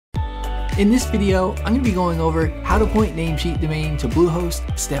In this video, I'm going to be going over how to point Namecheap domain to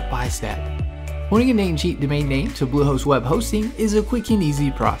Bluehost step by step. Pointing a Namecheap domain name to Bluehost web hosting is a quick and easy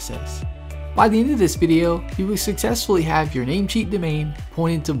process. By the end of this video, you will successfully have your Namecheap domain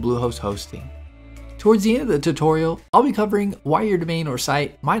pointed to Bluehost hosting. Towards the end of the tutorial, I'll be covering why your domain or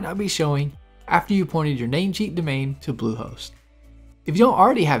site might not be showing after you pointed your Namecheap domain to Bluehost. If you don't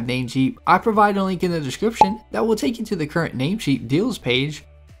already have Namecheap, I provide a link in the description that will take you to the current Namecheap deals page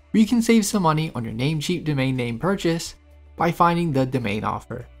where you can save some money on your Namecheap domain name purchase by finding the domain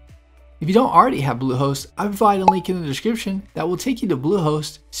offer. If you don't already have Bluehost, I provide a link in the description that will take you to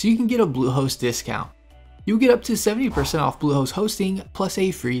Bluehost so you can get a Bluehost discount. You'll get up to 70% off Bluehost hosting plus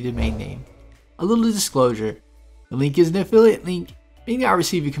a free domain name. A little disclosure, the link is an affiliate link, meaning I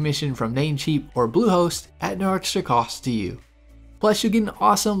receive a commission from Namecheap or Bluehost at no extra cost to you. Plus you'll get an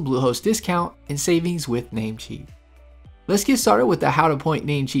awesome Bluehost discount and savings with Namecheap. Let's get started with the how to point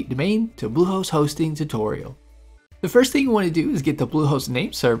Namecheap domain to Bluehost hosting tutorial. The first thing you want to do is get the Bluehost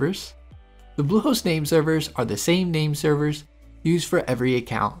Nameservers. The Bluehost Nameservers are the same nameservers used for every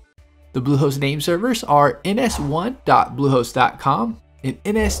account. The Bluehost Nameservers are ns1.bluehost.com and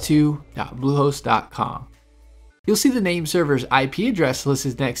ns2.bluehost.com. You'll see the Nameserver's IP address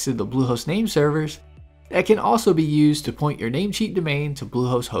listed next to the Bluehost Nameservers that can also be used to point your Namecheap domain to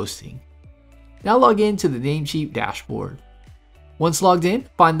Bluehost hosting. Now log in to the Namecheap dashboard. Once logged in,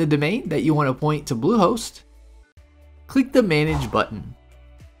 find the domain that you want to point to Bluehost. Click the Manage button.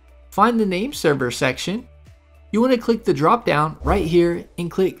 Find the Nameserver section. You want to click the drop down right here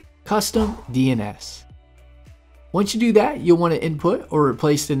and click Custom DNS. Once you do that, you'll want to input or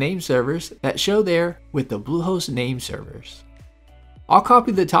replace the nameservers that show there with the Bluehost nameservers. I'll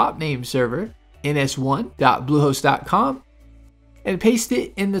copy the top nameserver, ns1.bluehost.com, and paste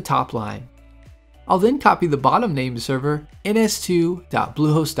it in the top line. I'll then copy the bottom nameserver,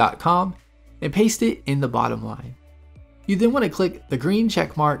 ns2.bluehost.com, and paste it in the bottom line. You then want to click the green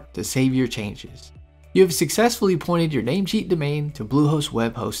check mark to save your changes. You have successfully pointed your Namecheap domain to Bluehost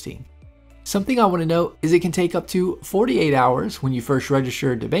web hosting. Something I want to note is it can take up to 48 hours when you first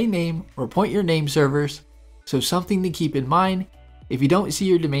register a domain name or point your nameservers, so something to keep in mind if you don't see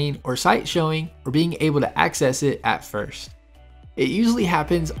your domain or site showing or being able to access it at first. It usually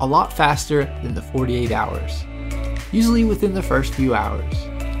happens a lot faster than the 48 hours, usually within the first few hours.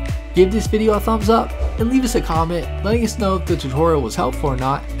 Give this video a thumbs up and leave us a comment letting us know if the tutorial was helpful or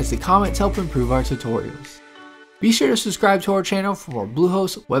not, as the comments help improve our tutorials. Be sure to subscribe to our channel for more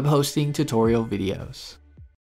Bluehost web hosting tutorial videos.